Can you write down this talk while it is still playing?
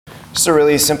Just a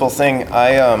really simple thing.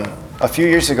 A few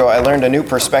years ago, I learned a new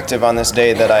perspective on this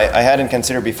day that I hadn't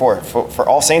considered before. For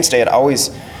All Saints Day, it always,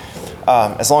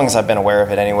 as long as I've been aware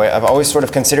of it anyway, I've always sort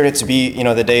of considered it to be,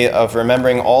 the day of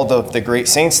remembering all the great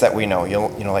saints that we know.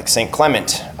 Like Saint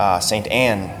Clement, Saint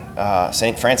Anne,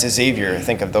 Saint Francis Xavier. I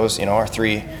think of those, our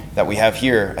three that we have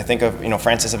here. I think of,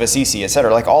 Francis of Assisi,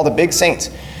 etc. Like all the big saints.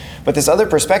 But this other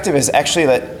perspective is actually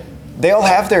that they all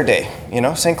have their day.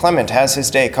 St. Clement has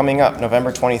his day coming up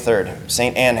November 23rd.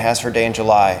 St. Anne has her day in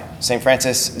July. St.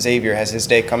 Francis Xavier has his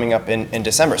day coming up in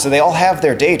December. So they all have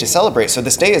their day to celebrate. So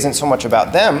this day isn't so much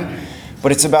about them,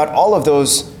 but it's about all of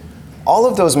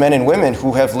those men and women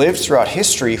who have lived throughout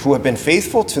history, who have been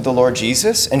faithful to the Lord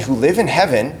Jesus, and who live in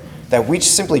heaven that we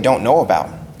simply don't know about.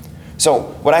 So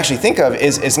what I actually think of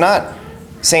is not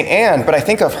St. Anne, but I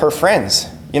think of her friends.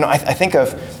 I think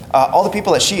of all the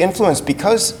people that she influenced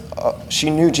because she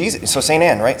knew Jesus. So St.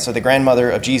 Anne, right? So the grandmother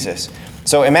of Jesus.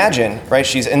 So imagine, right?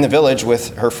 She's in the village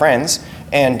with her friends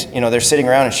and, they're sitting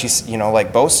around and she's,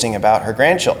 boasting about her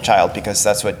grandchild because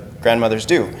that's what grandmothers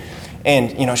do.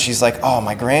 And, she's like, oh,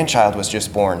 my grandchild was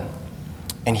just born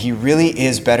and he really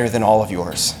is better than all of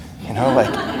yours.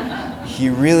 He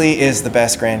really is the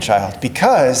best grandchild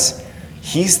because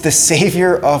he's the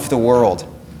savior of the world.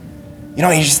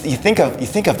 You think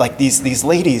of like these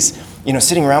ladies,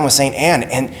 sitting around with St. Anne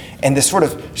and this sort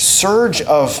of surge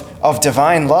of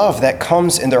divine love that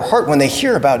comes in their heart when they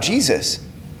hear about Jesus.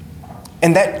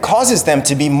 And that causes them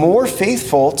to be more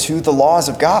faithful to the laws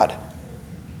of God.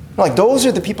 Like those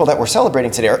are the people that we're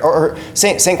celebrating today. Or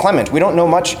St. Clement. We don't know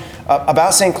much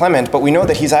about St. Clement, but we know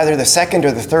that he's either the second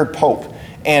or the third pope.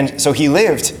 And so he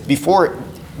lived before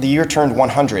the year turned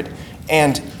 100.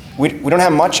 And we don't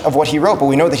have much of what he wrote, but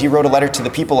we know that he wrote a letter to the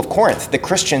people of Corinth, the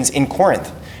Christians in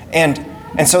Corinth. And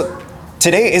so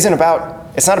today it's not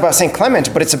about St.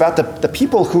 Clement, but it's about the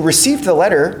people who received the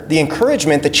letter, the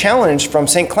encouragement, the challenge from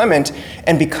St. Clement.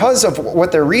 And because of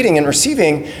what they're reading and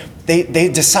receiving, they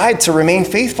decide to remain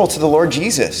faithful to the Lord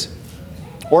Jesus.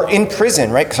 Or in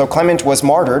prison, right? So Clement was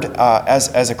martyred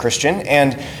as a Christian,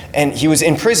 and he was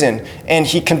in prison, and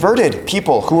he converted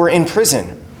people who were in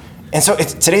prison. And so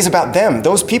today's about them,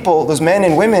 those people, those men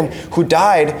and women who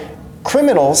died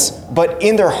criminals, but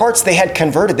in their hearts they had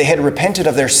converted, they had repented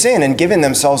of their sin and given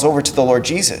themselves over to the Lord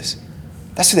Jesus.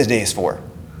 That's what the day is for.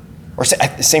 Or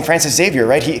St. Francis Xavier,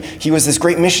 right? He was this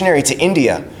great missionary to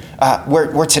India,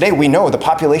 where today we know the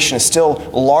population is still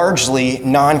largely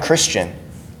non-Christian.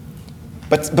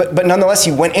 But nonetheless,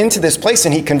 he went into this place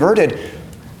and he converted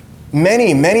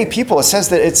many, many people. It's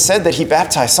said that he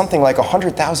baptized something like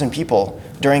 100,000 people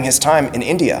during his time in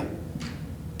India.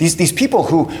 These people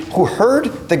who heard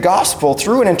the gospel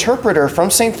through an interpreter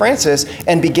from St. Francis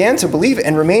and began to believe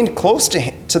and remained close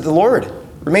to the Lord,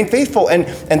 remained faithful, and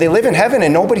they live in heaven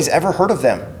and nobody's ever heard of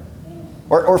them.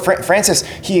 Or Francis,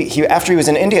 he after he was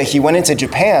in India, he went into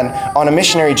Japan on a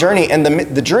missionary journey, and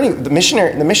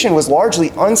the mission was largely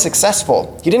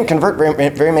unsuccessful. He didn't convert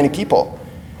very many people,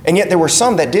 and yet there were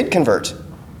some that did convert.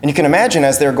 And you can imagine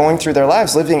as they're going through their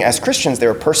lives living as Christians, they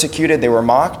were persecuted, they were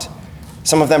mocked.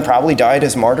 Some of them probably died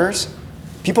as martyrs,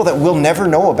 people that we'll never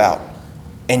know about.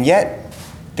 And yet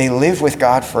they live with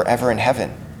God forever in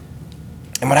heaven.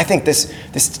 And what I think this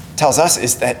tells us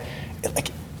is that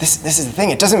this is the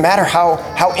thing. It doesn't matter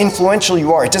how influential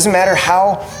you are. It doesn't matter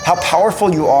how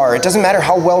powerful you are. It doesn't matter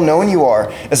how well known you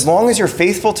are. As long as you're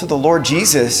faithful to the Lord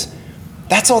Jesus,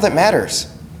 that's all that matters.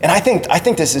 And I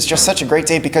think this is just such a great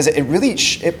day because it really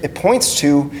it points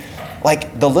to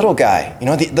like the little guy,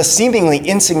 the seemingly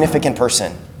insignificant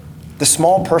person, the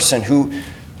small person who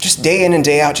just day in and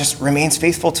day out just remains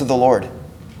faithful to the Lord.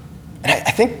 And I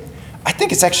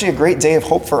think it's actually a great day of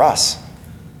hope for us,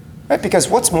 right? Because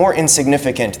what's more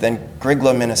insignificant than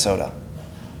Grigla, Minnesota?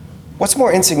 What's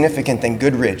more insignificant than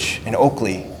Goodrich and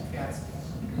Oakley?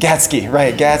 Gatsky,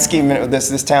 right? Gatsky,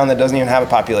 this town that doesn't even have a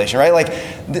population, right?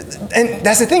 And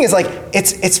that's the thing is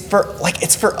it's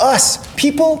for us,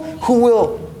 people who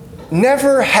will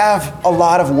never have a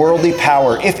lot of worldly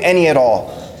power, if any at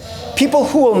all. People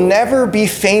who will never be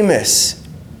famous.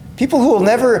 People who will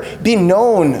never be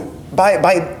known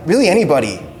by really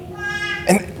anybody.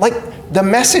 And the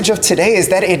message of today is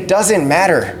that it doesn't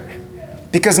matter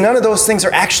because none of those things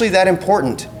are actually that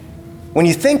important. When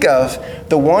you think of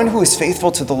the one who is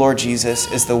faithful to the Lord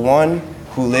Jesus is the one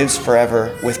who lives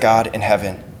forever with God in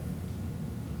heaven.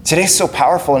 Today is so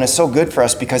powerful and is so good for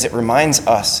us because it reminds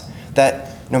us that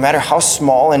no matter how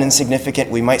small and insignificant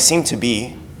we might seem to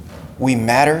be, we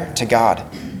matter to God.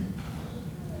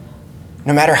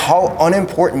 No matter how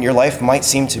unimportant your life might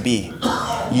seem to be,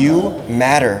 you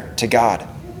matter to God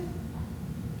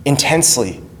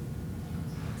intensely.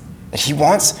 That he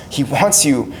wants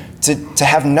you to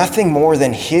have nothing more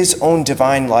than his own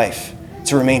divine life,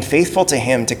 to remain faithful to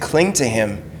him, to cling to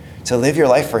him, to live your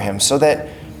life for him, so that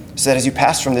as you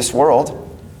pass from this world,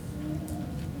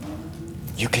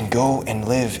 you can go and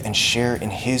live and share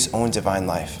in his own divine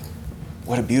life.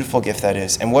 What a beautiful gift that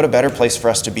is. And what a better place for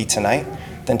us to be tonight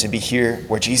than to be here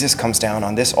where Jesus comes down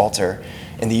on this altar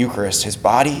in the Eucharist, his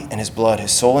body and his blood,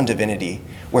 his soul and divinity,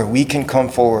 where we can come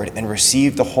forward and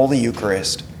receive the Holy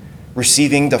Eucharist,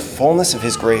 receiving the fullness of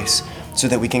his grace, so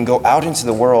that we can go out into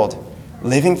the world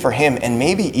living for him, and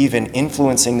maybe even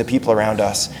influencing the people around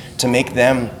us to make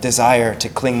them desire to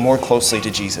cling more closely to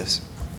Jesus.